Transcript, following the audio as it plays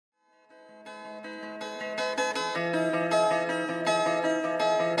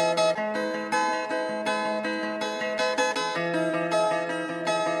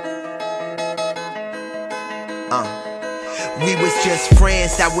We was just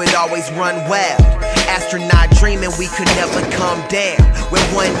friends that would always run wild. Astronaut dreaming we could never come down. When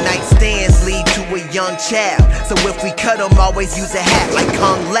one night stands lead to a young child. So if we cut them, always use a hat like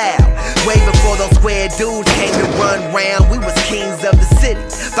Kung Lao. Way before those square dudes came to run round, we was kings of the city.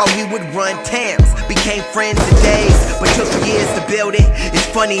 Thought we would run towns. Became friends in days, but took years to build it. It's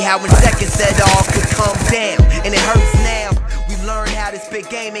funny how in seconds that all could come down. And it hurts now. We learned how to spit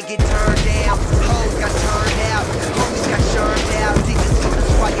game and get turned down. Hoes got turned out, homies got churned out. Demons told us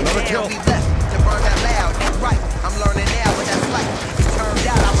quiet down. We left to burn out loud. That's right, I'm learning now what that's like. It turned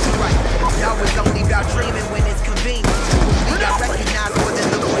out I was right. Y'all was only about dreaming when it's convenient. When we got recognized for the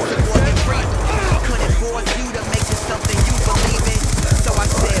voice of more than freedom. Couldn't force you to make this something you believe in. So I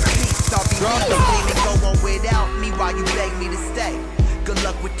said peace, I'll be leaving. Go on without me while you beg me to stay. Good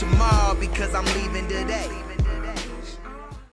luck with tomorrow because I'm leaving today.